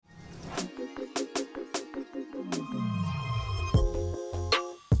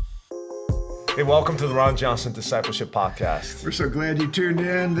Hey, welcome to the Ron Johnson Discipleship Podcast. We're so glad you tuned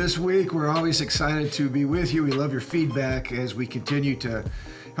in this week. We're always excited to be with you. We love your feedback as we continue to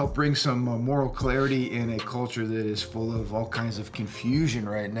help bring some moral clarity in a culture that is full of all kinds of confusion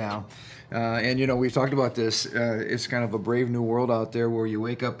right now. And you know, we've talked about this. It's kind of a brave new world out there where you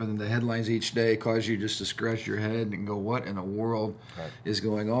wake up and the headlines each day cause you just to scratch your head and go, what in the world is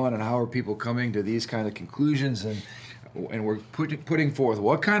going on? And how are people coming to these kind of conclusions? And we're putting forth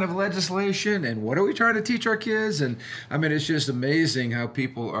what kind of legislation and what are we trying to teach our kids? And I mean, it's just amazing how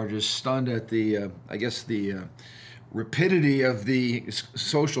people are just stunned at the rapidity of the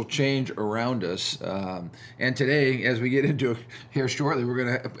social change around us. And today, as we get into here shortly, we're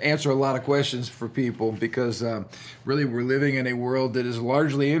going to answer a lot of questions for people because really we're living in a world that is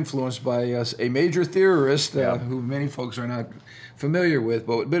largely influenced by a major theorist who many folks are not familiar with,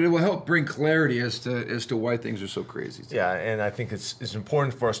 but it will help bring clarity as to why things are so crazy today. Yeah, and I think it's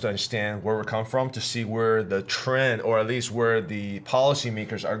important for us to understand where we come from, to see where the trend, or at least where the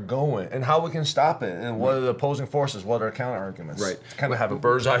policymakers are going, and how we can stop it, and what are the opposing forces, what are counter arguments. Right. To kind of have a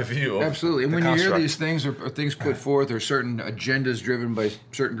bird's eye view of Absolutely. And the when construct. you hear these things or things put forth or certain agendas driven by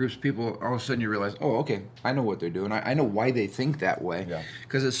certain groups of people, all of a sudden you realize, oh, okay, I know what they're doing. I know why they think that way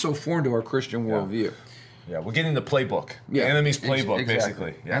because it's so foreign to our Christian worldview. Yeah, we're getting the playbook. The enemy's playbook, exactly.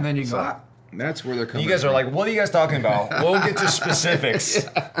 basically. Yeah. And then you go, that's where they're coming You guys from. are like, what are you guys talking about? We'll get to specifics.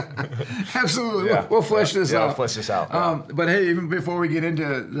 Absolutely. We'll flesh this out. Yeah, we'll flesh this out. But hey, even before we get into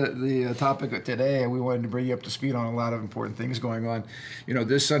the topic of today, we wanted to bring you up to speed on a lot of important things going on. You know,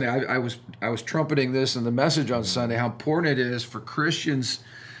 this Sunday, I was trumpeting this in the message on Sunday, how important it is for Christians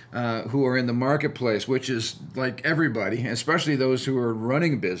who are in the marketplace, which is like everybody, especially those who are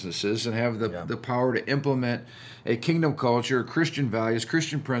running businesses and have the power to implement a kingdom culture, Christian values,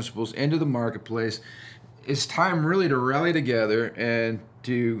 Christian principles into the marketplace. It's time really to rally together and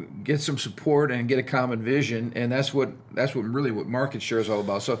to get some support and get a common vision, and that's what Market Share is all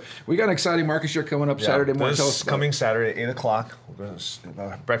about. So we got an exciting Market Share coming up Saturday morning. This coming Saturday, 8 o'clock, we're going to have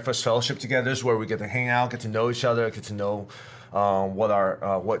a breakfast fellowship together. This is where we get to hang out, get to know each other, get to know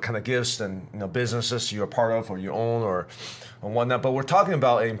what kind of gifts and businesses you're a part of or you own or whatnot. But we're talking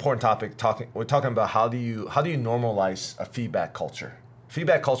about an important topic. We're talking about how do you normalize a feedback culture.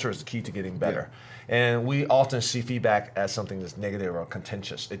 Feedback culture is the key to getting better. Yeah. And we often see feedback as something that's negative or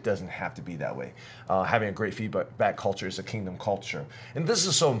contentious. It doesn't have to be that way. Having a great feedback culture is a kingdom culture. And this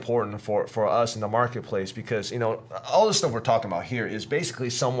is so important for us in the marketplace because, all the stuff we're talking about here is basically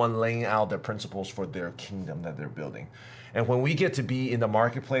someone laying out their principles for their kingdom that they're building. And when we get to be in the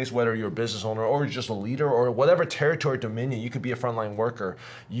marketplace, whether you're a business owner or just a leader or whatever territory dominion, you could be a frontline worker,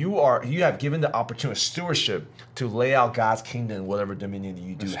 you have given the opportunity, stewardship, to lay out God's kingdom in whatever dominion that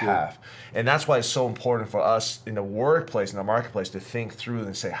you do have. And that's why it's so important for us in the workplace, in the marketplace, to think through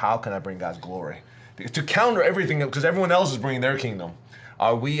and say, how can I bring God's glory? Because to counter everything, because everyone else is bringing their kingdom,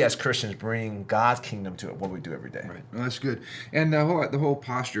 are we as Christians bringing God's kingdom to what we do every day? Right. Well, that's good. And the whole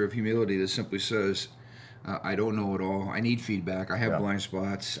posture of humility that simply says, I don't know it all. I need feedback. I have blind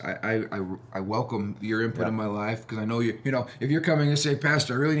spots. I welcome your input in my life because I know you. If you're coming and say,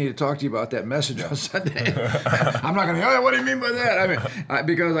 Pastor, I really need to talk to you about that message on Sunday. I'm not going to. Oh, what do you mean by that? I mean,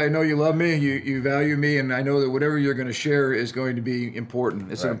 because I know you love me, you value me, and I know that whatever you're going to share is going to be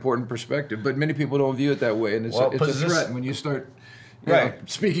important. It's an important perspective, but many people don't view it that way, and it's a threat when you start.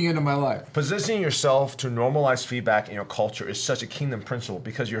 Speaking into my life. Positioning yourself to normalize feedback in your culture is such a kingdom principle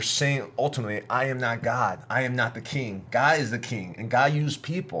because you're saying ultimately, I am not God. I am not the king. God is the king. And God used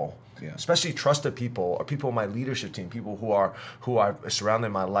people, especially trusted people or people in my leadership team, people who are surrounded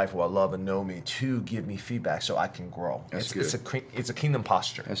in my life, who I love and know me, to give me feedback so I can grow. That's good. It's a kingdom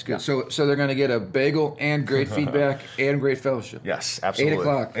posture. That's good. So they're going to get a bagel and great feedback and great fellowship. Yes, absolutely.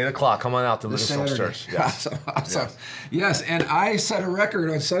 8 o'clock. Come on out to Livingstone Church. Yes. Awesome. Yes, and I set a record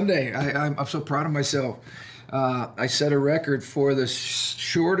on Sunday. I'm so proud of myself. I set a record for the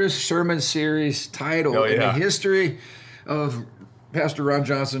shortest sermon series title in the history of Pastor Ron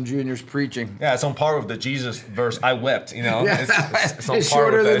Johnson Jr.'s preaching. Yeah, it's on par with the Jesus verse, I wept, It's on it's par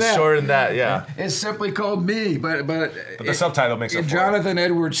shorter with than that. that. It's shorter than that, yeah. It's simply called Me, but the subtitle makes it in for Jonathan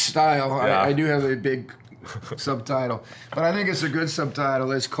Edwards style. I do have a big subtitle, but I think it's a good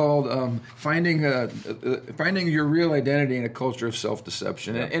subtitle. It's called Finding Your Real Identity in a Culture of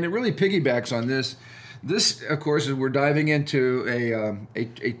Self-Deception. And it really piggybacks on this. This, of course, is we're diving into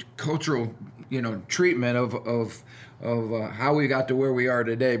a cultural, treatment of how we got to where we are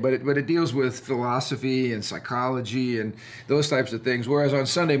today, but it deals with philosophy and psychology and those types of things. Whereas on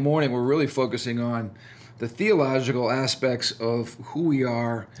Sunday morning, we're really focusing on the theological aspects of who we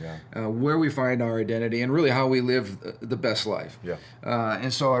are, where we find our identity, and really how we live the best life. Yeah.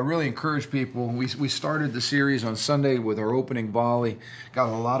 And so I really encourage people. We started the series on Sunday with our opening volley. Got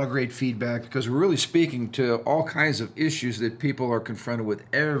a lot of great feedback because we're really speaking to all kinds of issues that people are confronted with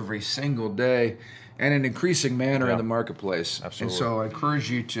every single day, and in an increasing manner in the marketplace. Absolutely. And so I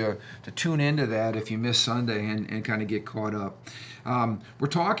encourage you to tune into that if you miss Sunday and kind of get caught up. We're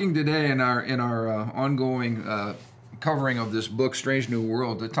talking today in our ongoing covering of this book, Strange New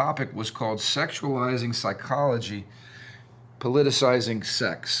World. The topic was called Sexualizing Psychology, Politicizing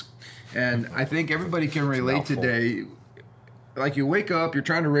Sex. And I think everybody can relate today. Like you wake up, you're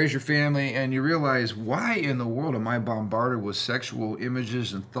trying to raise your family, and you realize, why in the world am I bombarded with sexual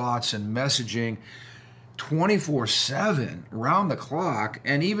images and thoughts and messaging 24/7, round the clock?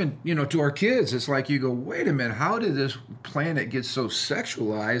 And even, to our kids, it's like you go, wait a minute, how did this planet get so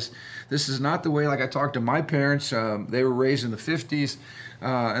sexualized? This is not the way, like I talked to my parents, they were raised in the 50s,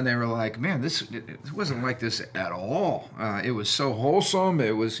 and they were like, man, it wasn't like this at all. It was so wholesome.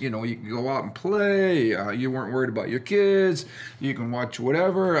 It was, you could go out and play. You weren't worried about your kids. You can watch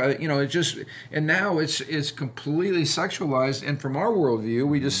whatever. And now it's completely sexualized. And from our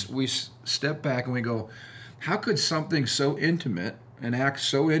worldview, we step back and we go, how could something so intimate, an act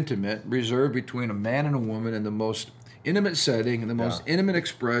so intimate, reserved between a man and a woman in the most intimate setting and the most intimate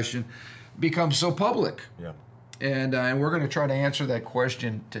expression, become so public? Yeah. And we're going to try to answer that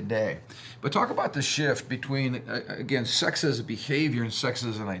question today. But talk about the shift between, again, sex as a behavior and sex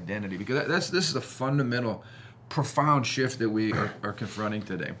as an identity, because this is a fundamental, profound shift that we are confronting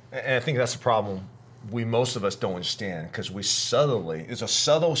today. And I think that's the problem most of us don't understand, because it's a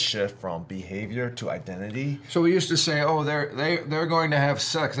subtle shift from behavior to identity. So we used to say, oh, they're going to have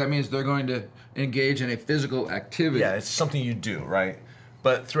sex. That means they're going to engage in a physical activity. Yeah, it's something you do, right?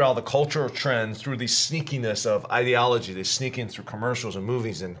 But throughout the cultural trends, through the sneakiness of ideology, they sneak in through commercials and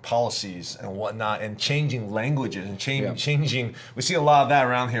movies and policies and whatnot, and changing languages and changing. We see a lot of that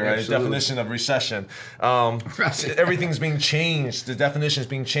around here, right? The definition of recession. Everything's being changed. The definition is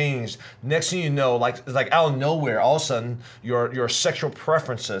being changed. Next thing you know, it's like out of nowhere, all of a sudden, your sexual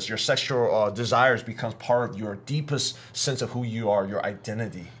preferences, your sexual desires becomes part of your deepest sense of who you are, your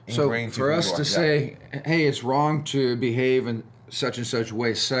identity. So for us to say, hey, it's wrong to behave in such and such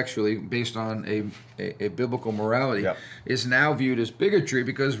way sexually based on a biblical morality is now viewed as bigotry,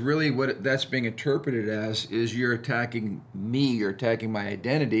 because really what that's being interpreted as is you're attacking me, you're attacking my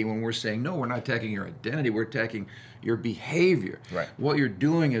identity, when we're saying, no, we're not attacking your identity, we're attacking your behavior. Right. What you're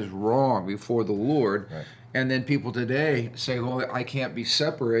doing is wrong before the Lord. Right. And then people today say, well, I can't be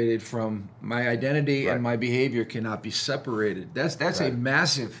separated from my identity, and my behavior cannot be separated. That's a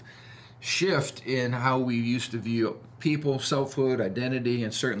massive shift in how we used to view people, selfhood, identity,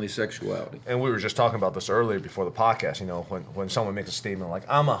 and certainly sexuality. And we were just talking about this earlier before the podcast, when someone makes a statement like,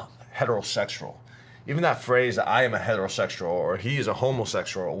 I'm a heterosexual, even that phrase that I am a heterosexual or he is a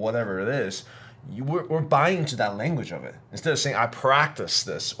homosexual or whatever it is, we're buying into that language of it instead of saying I practice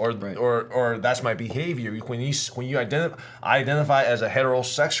this or that's my behavior. When you identify as a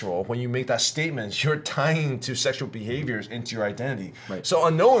heterosexual, when you make that statement, you're tying to sexual behaviors into your identity. Right. So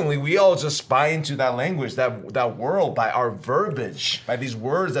unknowingly, we all just buy into that language, that world, by our verbiage, by these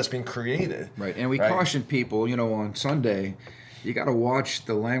words that's been created. Right, and we caution people, on Sunday, you got to watch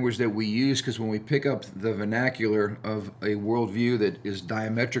the language that we use, because when we pick up the vernacular of a worldview that is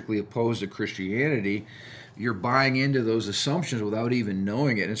diametrically opposed to Christianity, you're buying into those assumptions without even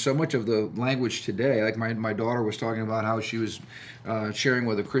knowing it. And so much of the language today, like my daughter was talking about how she was sharing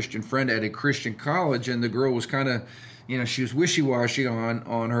with a Christian friend at a Christian college, and the girl was kind of, she was wishy-washy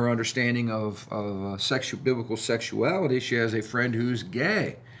on her understanding of biblical sexuality. She has a friend who's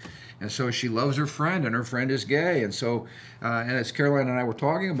gay. And so she loves her friend, and her friend is gay. And so, and as Caroline and I were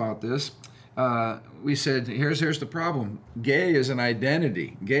talking about this, we said, here's the problem. Gay is an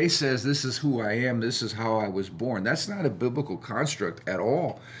identity. Gay says, this is who I am, this is how I was born. That's not a biblical construct at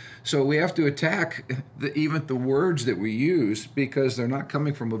all. So we have to attack even the words that we use, because they're not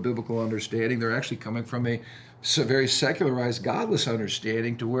coming from a biblical understanding. They're actually coming from a very secularized, godless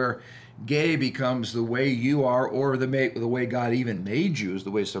understanding, to where gay becomes the way you are, or the way God even made you, is the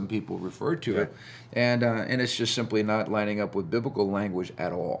way some people refer to it, and it's just simply not lining up with biblical language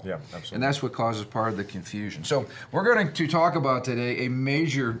at all. Yeah, absolutely. And that's what causes part of the confusion. So we're going to talk about today a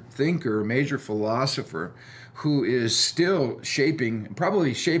major thinker, a major philosopher, who is still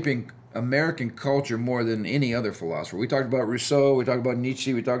probably shaping American culture more than any other philosopher. We talked about Rousseau, we talked about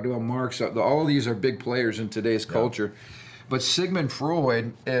Nietzsche, we talked about Marx. All of these are big players in today's culture. But Sigmund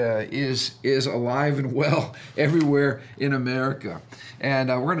Freud is alive and well everywhere in America. And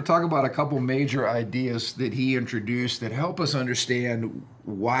we're going to talk about a couple major ideas that he introduced that help us understand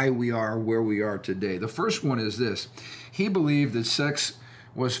why we are where we are today. The first one is this. He believed that sex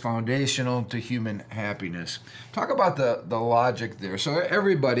was foundational to human happiness. Talk about the logic there. So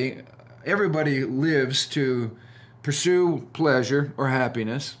everybody lives to pursue pleasure or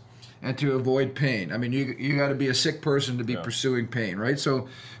happiness and to avoid pain. I mean, you got to be a sick person to be pursuing pain, right? So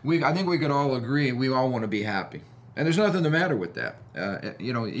I think we could all agree we all want to be happy. And there's nothing the matter with that.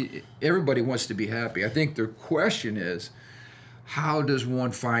 Everybody wants to be happy. I think the question is, how does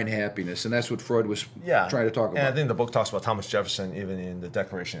one find happiness? And that's what Freud was trying to talk about. And I think the book talks about Thomas Jefferson, even in the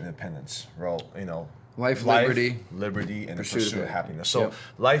Declaration of Independence, wrote, life, liberty, and the pursuit of happiness. So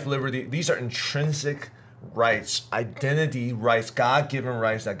life, liberty, these are intrinsic rights, identity rights, God-given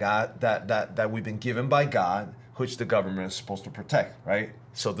rights that we've been given by God, which the government is supposed to protect, right?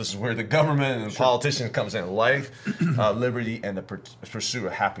 So this is where the government and the politicians comes in: life, liberty, and the pursuit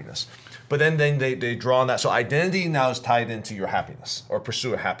of happiness. But then they draw on that. So identity now is tied into your happiness or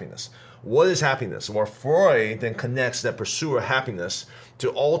pursuit of happiness. What is happiness? Well, Freud then connects that pursuit of happiness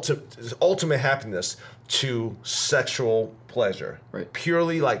to ultimate happiness to sexual pleasure, right?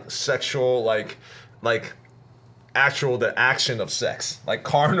 Purely like sexual, like actual the action of sex, like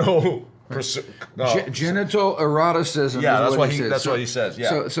carnal. Genital eroticism. Yeah, that's what he says.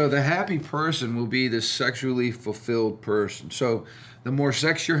 Yeah. So the happy person will be the sexually fulfilled person. So the more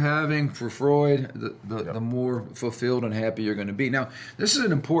sex you're having, for Freud, the more fulfilled and happy you're going to be. Now, this is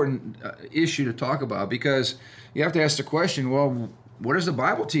an important issue to talk about, because you have to ask the question, well, what does the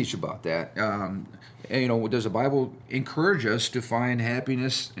Bible teach about that? Does the Bible encourage us to find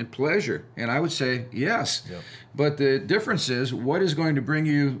happiness and pleasure? And I would say yes. Yep. But the difference is, what is going to bring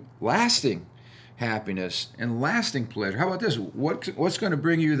you lasting happiness and lasting pleasure? How about this? What's going to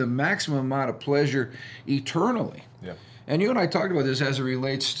bring you the maximum amount of pleasure eternally? Yeah. And you and I talked about this as it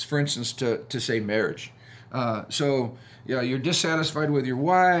relates, for instance, to say marriage. You're dissatisfied with your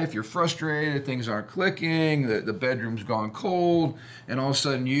wife, you're frustrated, things aren't clicking, the bedroom's gone cold, and all of a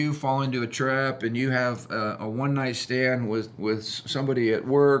sudden you fall into a trap and you have a one-night stand with somebody at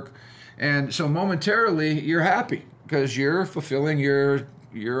work. And so momentarily you're happy because you're fulfilling your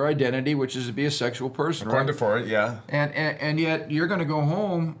identity, which is to be a sexual person. According to Freud, yeah. And yet you're going to go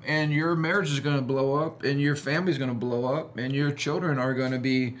home and your marriage is going to blow up and your family's going to blow up and your children are going to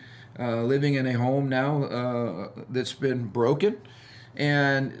be living in a home now that's been broken.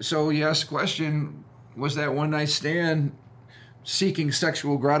 And so you ask the question, was that one night stand seeking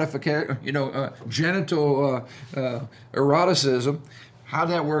sexual gratification, genital eroticism? How'd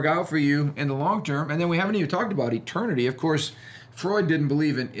that work out for you in the long term? And then we haven't even talked about eternity. Of course, Freud didn't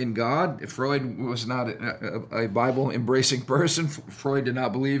believe in God. Freud was not a Bible-embracing person. Freud did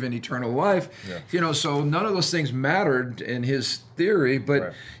not believe in eternal life. Yeah. So none of those things mattered in his theory.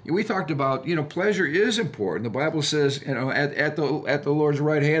 But we talked about, pleasure is important. The Bible says, at the Lord's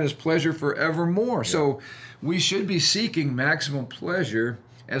right hand is pleasure forevermore. Yeah. So we should be seeking maximum pleasure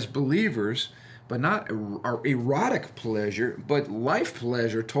as believers, but not erotic pleasure, but life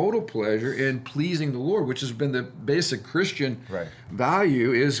pleasure, total pleasure in pleasing the Lord, which has been the basic Christian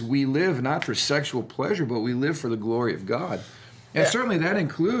value, is we live not for sexual pleasure, but we live for the glory of God. And certainly that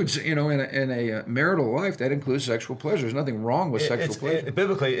includes, in a marital life, that includes sexual pleasure. There's nothing wrong with sexual pleasure.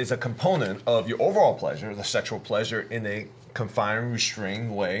 Biblically, it's a component of your overall pleasure, the sexual pleasure, in a confined,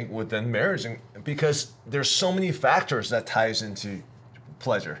 restrained way within marriage, because there's so many factors that ties into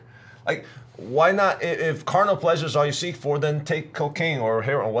pleasure. Like, why not, if carnal pleasure is all you seek for, then take cocaine or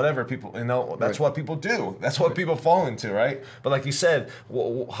heroin or whatever people, that's what people do. That's what people fall into, right? But like you said,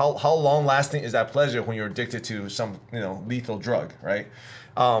 how long lasting is that pleasure when you're addicted to some, lethal drug, right?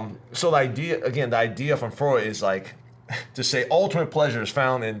 So the idea from Freud is like, to say ultimate pleasure is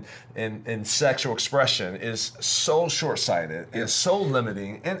found in sexual expression is so short-sighted and so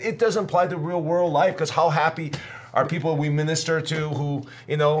limiting, and it doesn't apply to real world life, because how happy are people we minister to who,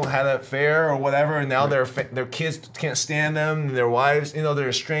 had an affair or whatever, and now their kids can't stand them, and their wives, they're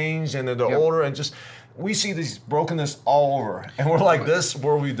estranged and they're older, and just we see this brokenness all over, and we're like, this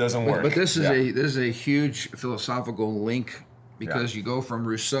worldview doesn't work. But this is a huge philosophical link, because you go from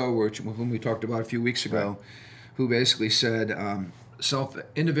Rousseau, whom we talked about a few weeks ago, who basically said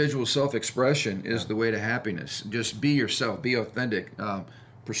individual self-expression is the way to happiness. Just be yourself, be authentic.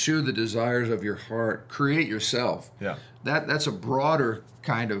 Pursue the desires of your heart. Create yourself. Yeah. That's a broader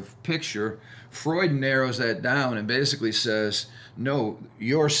kind of picture. Freud narrows that down and basically says, no,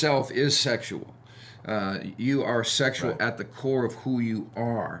 yourself is sexual. You are sexual at the core of who you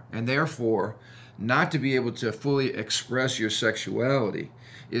are, and therefore, not to be able to fully express your sexuality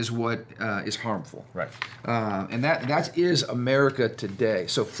is what is harmful. Right. And that is America today.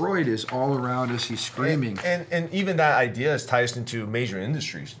 So Freud is all around us. He's screaming. And even that idea is ties into major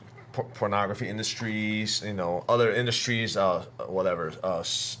industries, pornography industries, other industries,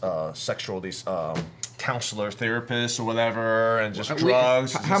 sexual, these counselors, therapists, or whatever, and just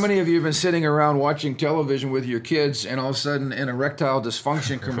drugs. How many of you have been sitting around watching television with your kids, and all of a sudden an erectile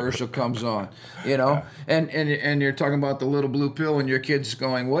dysfunction commercial comes on, and you're talking about the little blue pill, and your kid's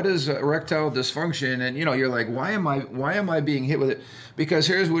going, "What is erectile dysfunction?" And you're like, "Why am I being hit with it?" Because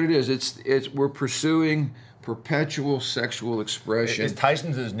here's what it is: it's we're pursuing perpetual sexual expression. It ties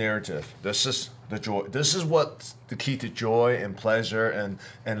into this narrative. This is the joy. This is what the key to joy and pleasure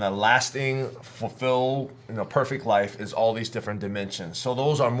and a lasting, fulfilled, perfect life is. All these different dimensions. So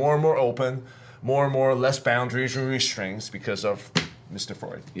those are more and more open, more and more less boundaries and restraints because of Mr.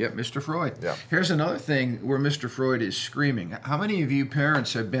 Freud. Yep, Mr. Freud. Yeah. Here's another thing where Mr. Freud is screaming. How many of you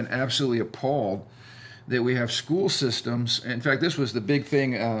parents have been absolutely appalled that we have school systems? In fact, this was the big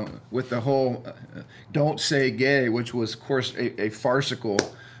thing with the whole "Don't Say Gay," which was, of course, a farcical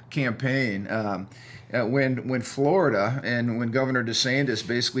campaign. When Florida and when Governor DeSantis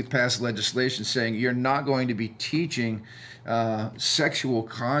basically passed legislation saying you're not going to be teaching sexual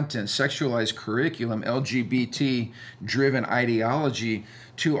content, sexualized curriculum, LGBT-driven ideology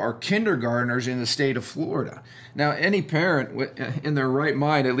to our kindergartners in the state of Florida. Now, any parent in their right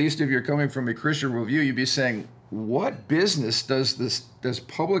mind, at least if you're coming from a Christian worldview, you'd be saying, what business does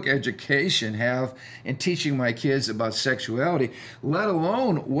public education have in teaching my kids about sexuality, let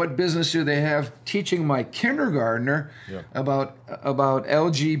alone what business do they have teaching my kindergartner about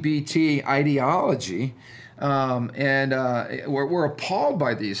LGBT ideology? We're appalled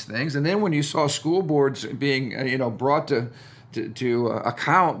by these things. And then when you saw school boards being brought to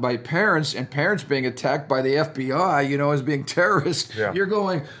account by parents, and parents being attacked by the FBI, as being terrorists, you're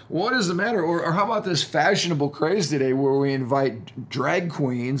going, what is the matter? Or how about this fashionable craze today where we invite drag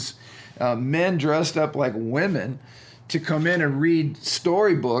queens, men dressed up like women, to come in and read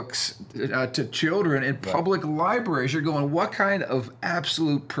storybooks to children in public libraries? You're going, what kind of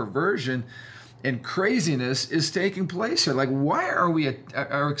absolute perversion and craziness is taking place here? Like, why are we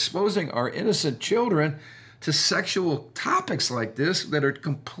exposing our innocent children to sexual topics like this that are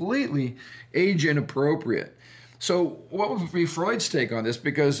completely age inappropriate? So what would be Freud's take on this?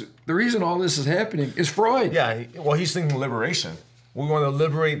 Because the reason all this is happening is Freud. Yeah, well, he's thinking liberation. We want to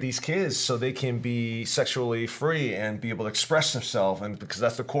liberate these kids so they can be sexually free and be able to express themselves, and because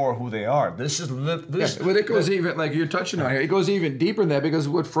that's the core of who they are. This is but it goes even, like you're touching on here, it goes even deeper than that, because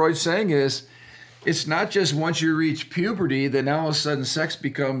what Freud's saying is, it's not just once you reach puberty that now all of a sudden sex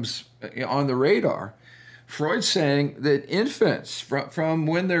becomes on the radar. Freud's saying that infants, from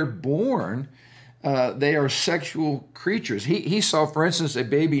when they're born, they are sexual creatures. He saw, for instance, a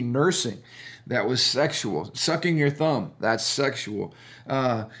baby nursing. That was sexual. Sucking your thumb, that's sexual.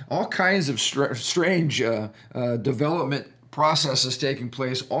 All kinds of strange development processes taking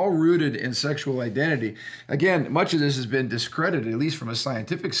place, all rooted in sexual identity. Again, much of this has been discredited, at least from a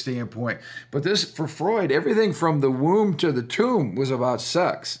scientific standpoint. But this, for Freud, everything from the womb to the tomb was about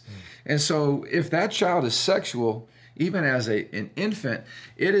sex. And so if that child is sexual, even as an infant,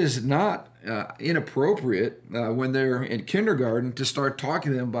 it is not inappropriate when they're in kindergarten to start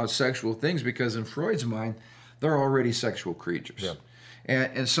talking to them about sexual things, because in Freud's mind, they're already sexual creatures. Yeah.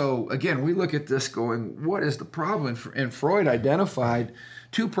 And so, again, we look at this going, what is the problem? And Freud identified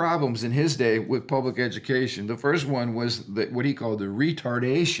two problems in his day with public education. The first one was what he called the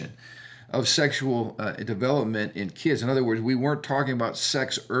retardation of sexual development in kids. In other words, we weren't talking about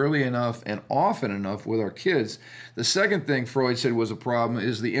sex early enough and often enough with our kids. The second thing Freud said was a problem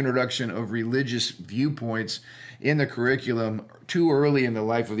is the introduction of religious viewpoints in the curriculum too early in the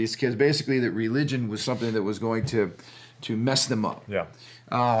life of these kids. Basically, that religion was something that was going to mess them up. Yeah.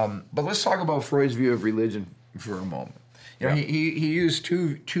 But let's talk about Freud's view of religion for a moment. He used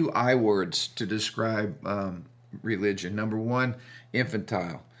two I words to describe religion. Number one,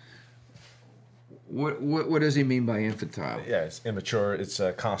 infantile. What does he mean by infantile? Yeah, it's immature. It's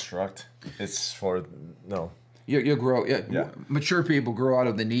a construct. It's for no. You'll grow. Yeah. Mature people grow out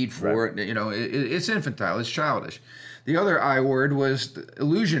of the need for it. It's infantile. It's childish. The other I word was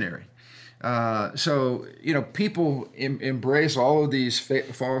illusionary. So people embrace all of these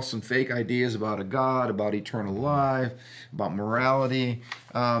false and fake ideas about a God, about eternal life, about morality,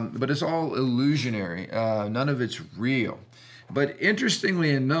 but it's all illusionary. None of it's real. But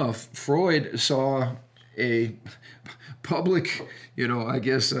interestingly enough, Freud saw a public,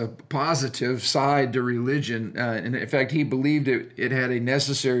 a positive side to religion. And in fact, he believed it had a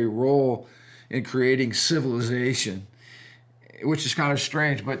necessary role in creating civilization, which is kind of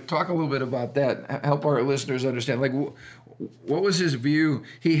strange. But talk a little bit about that. Help our listeners understand. Like, what was his view?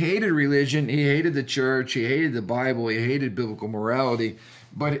 He hated religion. He hated the church. He hated the Bible. He hated biblical morality.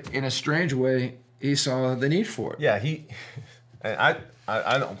 But in a strange way, he saw the need for it. Yeah, and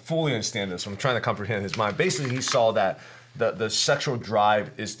I don't fully understand this. I'm trying to comprehend his mind. Basically, he saw that the sexual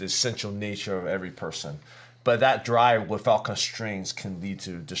drive is the essential nature of every person. But that drive without constraints can lead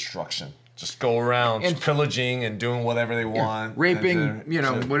to destruction. Just go around pillaging and doing whatever they want. Raping,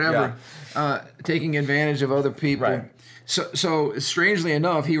 whatever. Yeah. Taking advantage of other people. Right. So strangely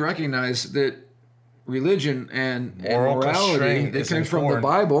enough, he recognized that religion and morality that comes from the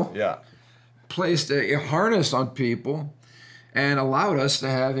Bible placed a harness on people and allowed us to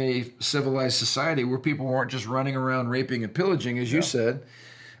have a civilized society where people weren't just running around raping and pillaging, as you said.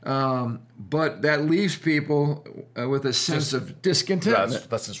 But that leaves people with a sense of discontentment.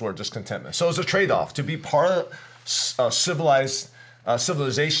 That's his word, discontentment. So it's a trade-off. To be part of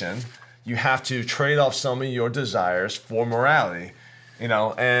civilization, you have to trade off some of your desires for morality.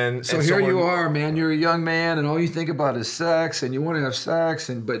 And so here you are, man. You're a young man, and all you think about is sex, and you want to have sex,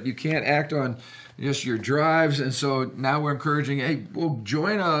 but you can't act on just your drives. And so now we're encouraging, hey, we'll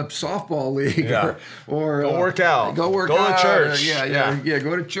join a softball league, or go work out, go to church,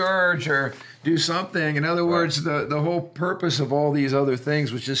 go to church, or do something. In other words, the whole purpose of all these other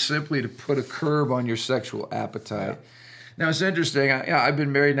things was just simply to put a curb on your sexual appetite. Now it's interesting. I've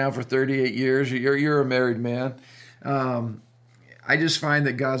been married now for 38 years. You're a married man. I just find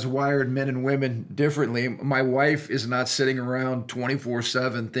that God's wired men and women differently. My wife is not sitting around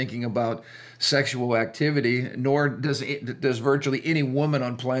 24/7 thinking about sexual activity, nor does virtually any woman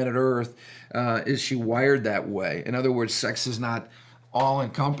on planet Earth is she wired that way. In other words, sex is not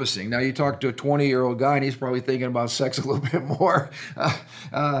all-encompassing. Now, you talk to a 20-year-old guy, and he's probably thinking about sex a little bit more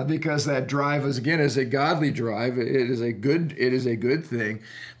because that drive is a godly drive. It is a good thing.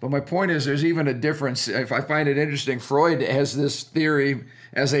 But my point is, there's even a difference. If I find it interesting, Freud has this theory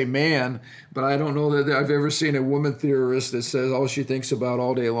as a man, but I don't know that I've ever seen a woman theorist that says all she thinks about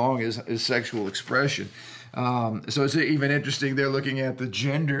all day long is sexual expression. So it's even interesting. They're looking at the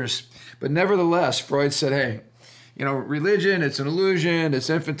genders. But nevertheless, Freud said, hey, religion, it's an illusion, it's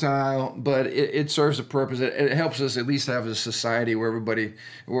infantile, but it serves a purpose. It helps us at least have a society where everybody,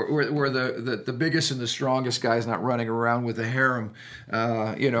 where the biggest and the strongest guy's not running around with a harem,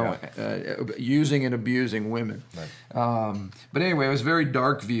 using and abusing women. Right. But anyway, it was a very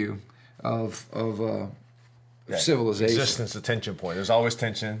dark view of civilization. Existence, a tension point. There's always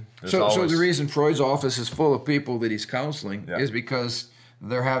tension. So the reason Freud's office is full of people that he's counseling is because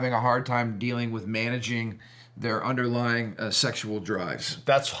they're having a hard time dealing with managing their underlying sexual drives.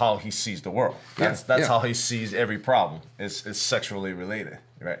 That's how he sees the world. That's how he sees every problem. It's sexually related,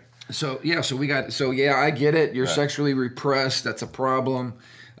 right? I get it. You're sexually repressed. That's a problem.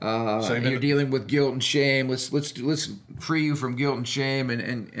 You're dealing with guilt and shame. Let's free you from guilt and shame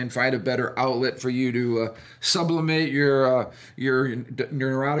and find a better outlet for you to sublimate your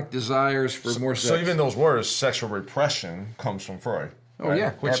neurotic desires for more sex. So even those words, sexual repression, comes from Freud. Oh,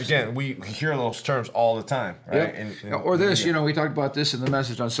 yeah. Which, again, we hear those terms all the time, right? Yep. We talked about this in the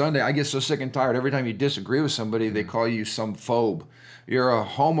message on Sunday. I get so sick and tired. Every time you disagree with somebody, they call you some phobe. You're a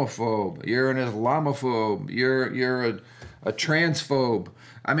homophobe. You're an Islamophobe. You're a transphobe.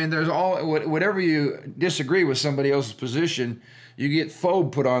 I mean, there's whatever you disagree with somebody else's position, you get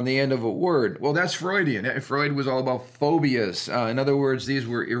phobe put on the end of a word. Well, that's Freudian. Freud was all about phobias. In other words, these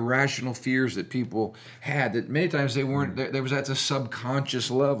were irrational fears that people had that many times they weren't, there was at the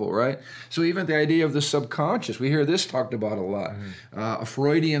subconscious level, right? So even the idea of the subconscious, we hear this talked about a lot. A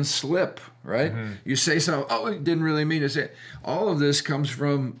Freudian slip, right? You say something, I didn't really mean to say it. All of this comes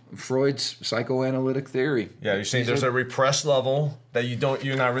from Freud's psychoanalytic theory. Yeah, you're saying there's a repressed level that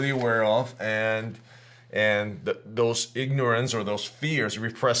you're not really aware of, and those ignorance or those fears,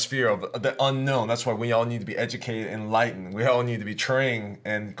 repressed fear of the unknown. That's why we all need to be educated, enlightened. We all need to be trained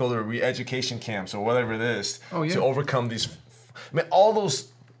and go to re-education camps or whatever it is to overcome these. I mean, all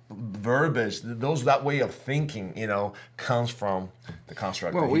those verbiage, that way of thinking, comes from the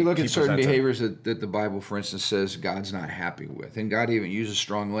construct. Well, we look at certain behaviors that the Bible, for instance, says God's not happy with, and God even uses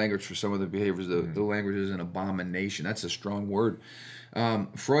strong language for some of the behaviors. The language is an abomination. That's a strong word.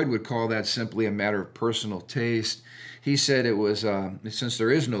 Freud would call that simply a matter of personal taste. He said it was, since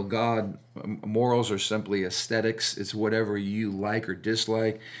there is no God, morals are simply aesthetics. It's whatever you like or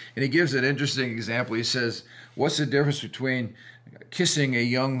dislike. And he gives an interesting example. He says, what's the difference between kissing a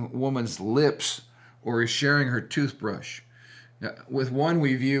young woman's lips or sharing her toothbrush? Now, with one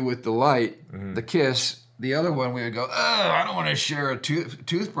we view with delight, the kiss, the other one, we would go, oh, I don't want to share a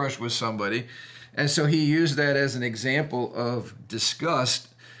toothbrush with somebody. And so he used that as an example of disgust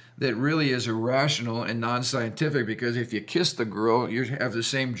that really is irrational and non-scientific, because if you kiss the girl, you have the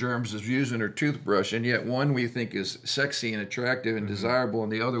same germs as using her toothbrush, and yet one we think is sexy and attractive and desirable,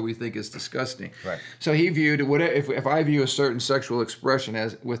 and the other we think is disgusting. Right. So he viewed whatever. If I view a certain sexual expression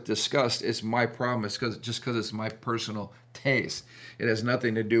as with disgust, it's my problem. It's just because it's my personal taste. It has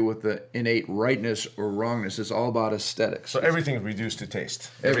nothing to do with the innate rightness or wrongness. It's all about aesthetics. So everything is reduced to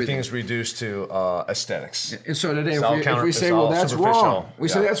taste. Everything is reduced to aesthetics. And so today, It's if we say, all well, that's superficial. wrong. We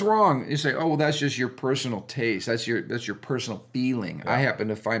say that's wrong. You say, oh, well, that's just your personal taste. That's your personal feeling. I happen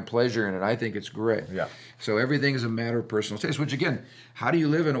to find pleasure in it. I think it's great. Yeah. So everything is a matter of personal taste. Which again, how do you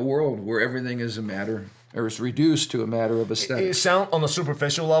live in a world where everything is a matter, or it's reduced to a matter of It aesthetics? sounds on the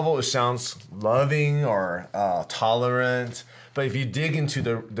superficial level. It sounds loving or tolerant. But if you dig into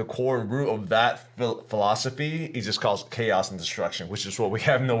the core root of that philosophy, it just causes chaos and destruction, which is what we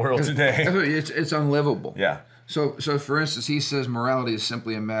have in the world today. It's unlivable. Yeah. So for instance, he says morality is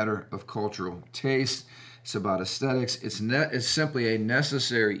simply a matter of cultural taste. It's about aesthetics. It's simply a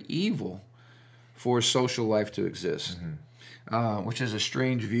necessary evil for social life to exist, which is a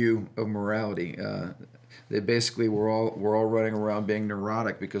strange view of morality. That basically we're all running around being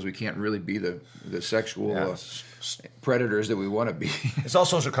neurotic because we can't really be the sexual predators that we want to be. It's all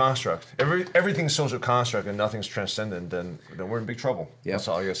social construct. Everything's social construct and nothing's transcendent. Then we're in big trouble. Yeah. That's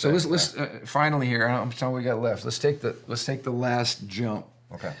all I gotta say. So let's finally here. I don't know how much time we got left. Let's take the last jump.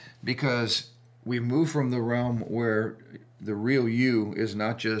 Okay. Because we move from the realm where the real you is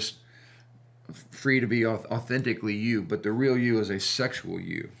not just free to be authentically you, but the real you is a sexual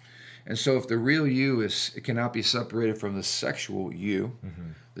you. And so if the real you it cannot be separated from the sexual you,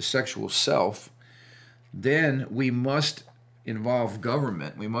 the sexual self, then we must involve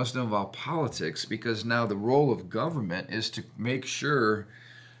government. We must involve politics, because now the role of government is to make sure,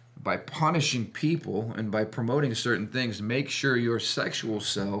 by punishing people and by promoting certain things, make sure your sexual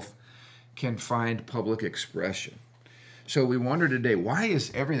self can find public expression. So we wonder today, why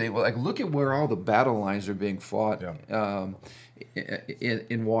is everything, well, like, look at where all the battle lines are being fought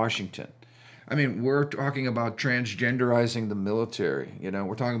in Washington. I mean, we're talking about transgenderizing the military.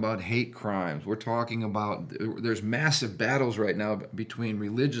 We're talking about hate crimes. We're talking about, there's massive battles right now between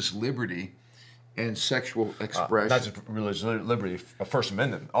religious liberty and sexual expression. Not just religious liberty, First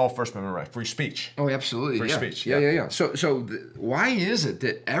Amendment, all First Amendment right, free speech. Oh, absolutely. Free speech. Yeah. So why is it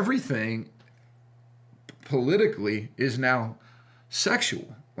that everything politically is now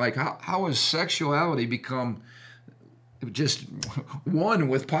sexual? Like, how has sexuality become just one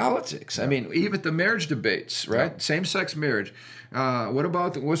with politics? I mean, even the marriage debates, right? Yeah. Same-sex marriage. What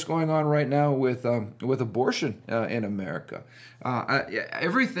about what's going on right now with abortion in America?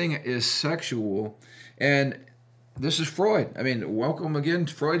 Everything is sexual, and this is Freud. I mean, welcome again.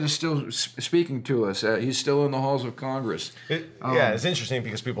 Freud is still speaking to us. He's still in the halls of Congress. It's interesting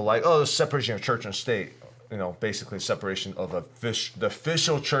because people are like, oh, the separation of church and state. Basically separation of the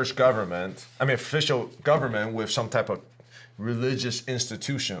official church government. Official government with some type of religious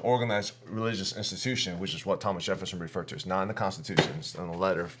institution, organized religious institution, which is what Thomas Jefferson referred to. It's not in the Constitution, it's in a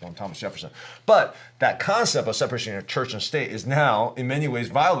letter from Thomas Jefferson. But that concept of separation of church and state is now, in many ways,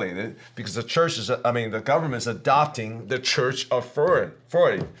 violated because the government is adopting the Church of Freud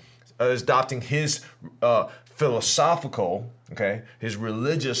is adopting his philosophical, his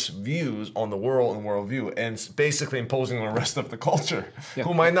religious views on the world and worldview, and basically imposing on the rest of the culture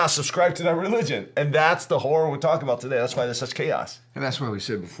who might not subscribe to that religion. And that's the horror we're talking about today. That's why there's such chaos. And that's why we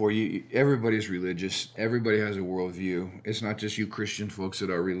said before, everybody's religious. Everybody has a worldview. It's not just you Christian folks that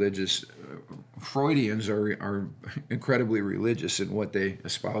are religious. Freudians are incredibly religious in what they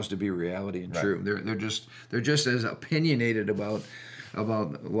espouse to be reality and true. They're just as opinionated about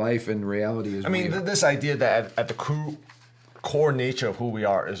life and reality as we are. This idea that at the core nature of who we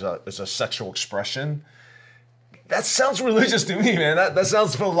are is a sexual expression, that sounds religious to me, man. That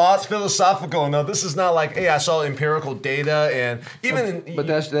sounds philosophical. No, this is not like, hey, I saw empirical data, and even. But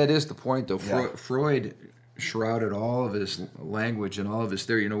that is the point, though. Yeah. Freud shrouded all of his language and all of his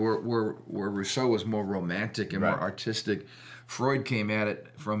theory. Where Rousseau was more romantic and more artistic, Freud came at it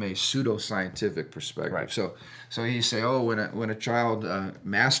from a pseudoscientific perspective. Right. So he say, when a child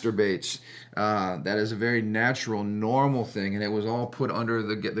masturbates, that is a very natural, normal thing, and it was all put under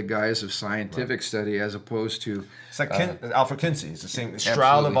the guise of scientific study, as opposed to. It's like Alfred Kinsey. It's the same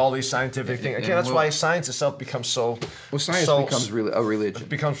shroud of all these scientific things. Again, that's why science itself becomes so. Well, science becomes a religion. It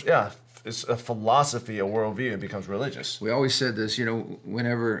becomes it's a philosophy, a worldview. It becomes religious. We always said this.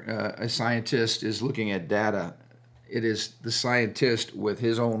 Whenever a scientist is looking at data, it is the scientist with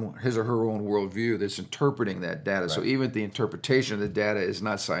his or her own worldview that's interpreting that data. So even the interpretation of the data is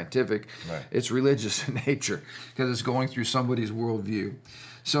not scientific; it's religious in nature because it's going through somebody's worldview.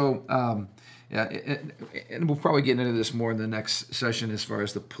 So. Yeah, and we'll probably get into this more in the next session as far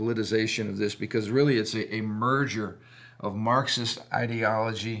as the politicization of this, because really it's a merger of Marxist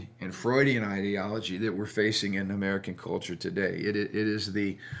ideology and Freudian ideology that we're facing in American culture today. It is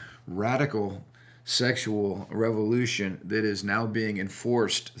the radical sexual revolution that is now being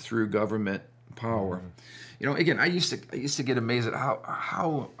enforced through government power. Mm-hmm. You know, again, I used to get amazed at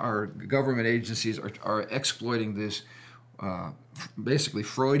how our government agencies are exploiting this basically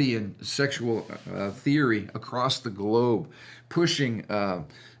Freudian sexual theory across the globe, pushing the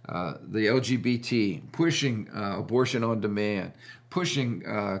LGBT, pushing abortion on demand, pushing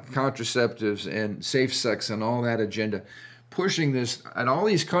contraceptives and safe sex and all that agenda, pushing this at all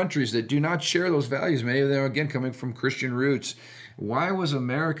these countries that do not share those values, many of them, again, coming from Christian roots. Why was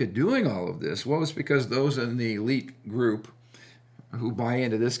America doing all of this? Well, it's because those in the elite group who buy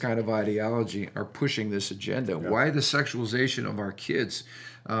into this kind of ideology are pushing this agenda. Yeah. Why the sexualization of our kids?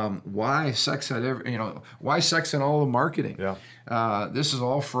 Why sex why sex in all the marketing? Yeah. This is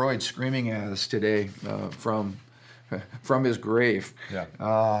all Freud screaming at us today from his grave. Yeah.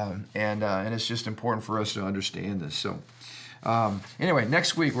 And it's just important for us to understand this. So anyway,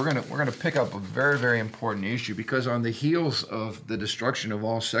 next week we're gonna pick up a very, very important issue, because on the heels of the destruction of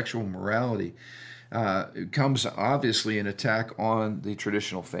all sexual morality, it comes obviously an attack on the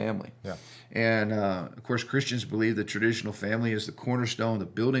traditional family. Yeah. And of course, Christians believe the traditional family is the cornerstone, the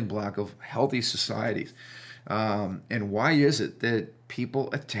building block of healthy societies. And why is it that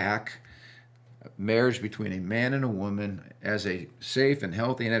people attack marriage between a man and a woman as a safe and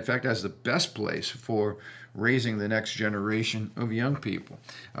healthy, and in fact as the best place for raising the next generation of young people?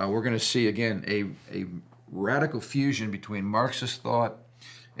 We're going to see again a radical fusion between Marxist thought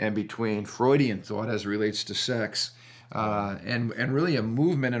and between Freudian thought as it relates to sex, and really a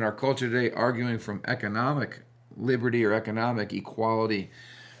movement in our culture today arguing from economic liberty or economic equality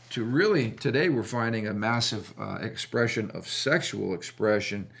to really, today we're finding a massive expression of sexual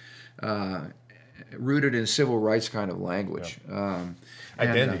expression rooted in civil rights kind of language. Yeah.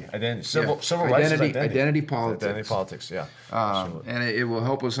 Identity. Civil rights is identity politics. Identity politics, yeah. And it will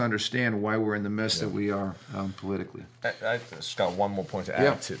help us understand why we're in the mess that we are politically. I just got one more point to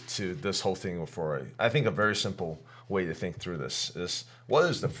add to this whole thing. I think a very simple way to think through this is, what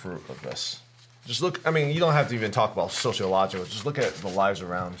is the fruit of this? Just look, I mean, you don't have to even talk about sociological. Just look at the lives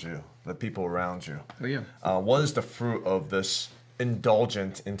around you, the people around you. Oh, yeah. What is the fruit of this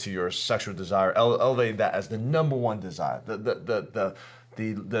indulgent into your sexual desire? Elevate that as the number one desire, the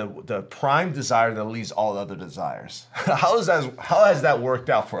prime desire that leads all other desires. How has that worked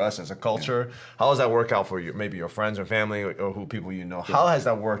out for us as a culture? Yeah. How has that worked out for you, maybe your friends or family or who people you know? Yeah. How has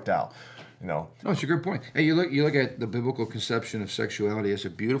that worked out? No, it's a good point. Hey, you look at the biblical conception of sexuality as a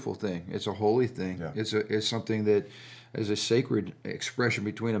beautiful thing. It's a holy thing. Yeah. It's something that is a sacred expression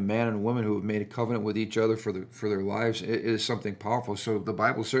between a man and a woman who have made a covenant with each other for their lives. It is something powerful. So the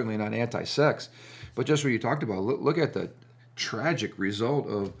Bible's certainly not anti-sex, but just what you talked about. Look at the tragic result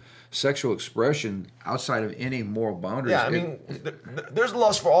of sexual expression outside of any moral boundaries. Yeah, I mean, there's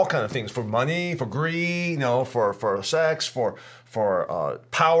lust for all kind of things, for money, for greed, for sex, for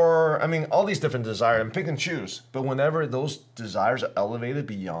power. I mean, all these different desires, and pick and choose. But whenever those desires are elevated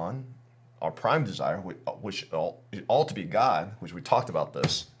beyond our prime desire, which ought to be God, which we talked about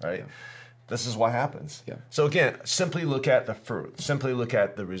this, right? Yeah. This is what happens. Yeah. So again, simply look at the fruit. Simply look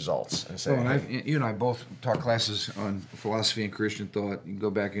at the results and say. You and I both taught classes on philosophy and Christian thought. You can go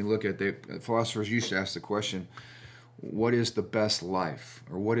back and look at the philosophers used to ask the question, "What is the best life?"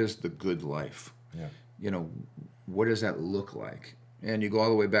 or "What is the good life?" Yeah. What does that look like? And you go all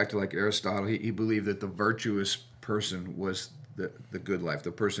the way back to like Aristotle. He believed that the virtuous person was the good life,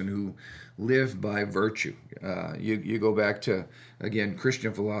 the person who lived by virtue. You go back to, again,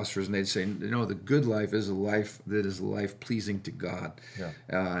 Christian philosophers, and they'd say, the good life is a life that is a life pleasing to God. Yeah.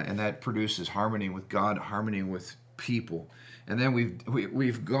 And that produces harmony with God, harmony with people. And then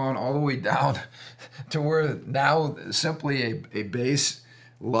we've gone all the way down to where now simply a base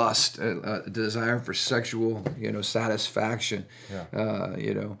lust, a desire for sexual, satisfaction. Yeah.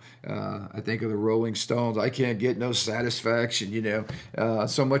 I think of the Rolling Stones. I can't get no satisfaction.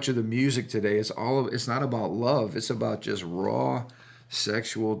 So much of the music today it's not about love. It's about just raw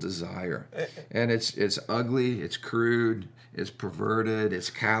sexual desire, and it's ugly. It's crude. It's perverted. It's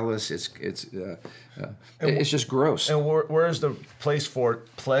callous. It's just gross. And where is the place for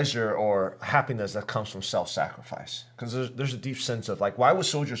pleasure or happiness that comes from self-sacrifice? Because there's a deep sense of, like, why would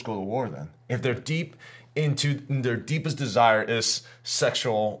soldiers go to war then? If they're deep in their deepest desire is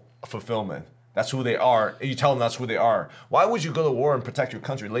sexual fulfillment. That's who they are. You tell them that's who they are. Why would you go to war and protect your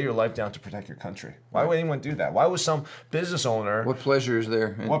country, lay your life down to protect your country? Why would anyone do that? Why would some business owner... What pleasure is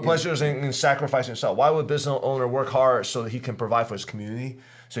there? What pleasure is in sacrificing himself? Why would a business owner work hard so that he can provide for his community,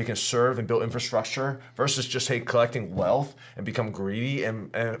 so he can serve and build infrastructure, versus just, hey, collecting wealth and become greedy and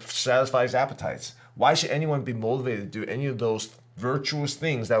satisfy his appetites? Why should anyone be motivated to do any of those virtuous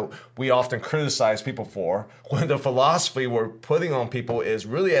things that we often criticize people for, when the philosophy we're putting on people is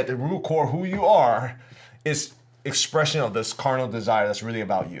really at the root core who you are, is expression of this carnal desire that's really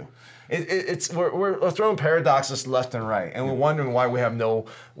about you. We're throwing paradoxes left and right, and we're wondering why we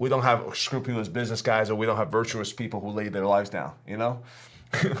don't have scrupulous business guys, or we don't have virtuous people who lay their lives down, you know?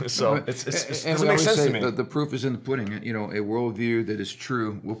 So it doesn't make sense to me. The proof is in the pudding. You know, a worldview that is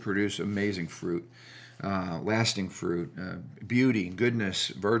true will produce amazing fruit. Lasting fruit, beauty, goodness,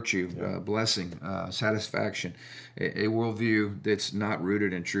 virtue, blessing, satisfaction. A worldview that's not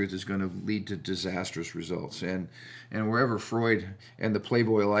rooted in truth is going to lead to disastrous results. And wherever Freud and the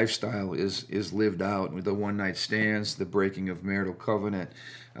Playboy lifestyle is lived out, with the one-night stands, the breaking of marital covenant,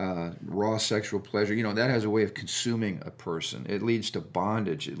 raw sexual pleasure, you know, that has a way of consuming a person. It leads to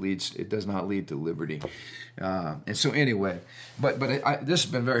bondage. It does not lead to liberty. And so anyway, but this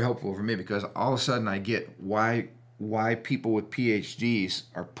has been very helpful for me, because all of a sudden I get why people with PhDs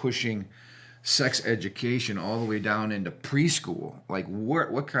are pushing sex education all the way down into preschool. Like,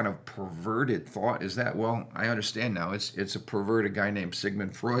 what kind of perverted thought is that? Well, I understand now. It's a perverted guy named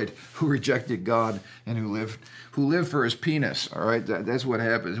Sigmund Freud who rejected God and who lived for his penis. All right, that's what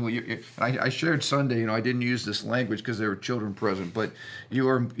happens. I shared Sunday. You know, I didn't use this language because there were children present, but you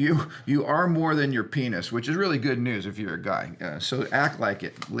are more than your penis, which is really good news if you're a guy. So act like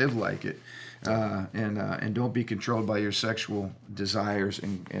it, live like it. And don't be controlled by your sexual desires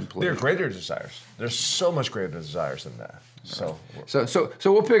and pleasure. There are greater desires. There's so much greater desires than that. So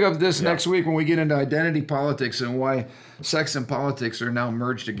we'll pick up this next week when we get into identity politics and why sex and politics are now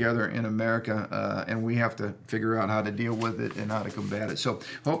merged together in America, and we have to figure out how to deal with it and how to combat it. So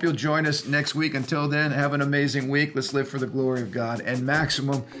hope you'll join us next week. Until then, have an amazing week. Let's live for the glory of God and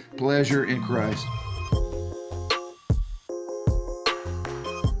maximum pleasure in Christ.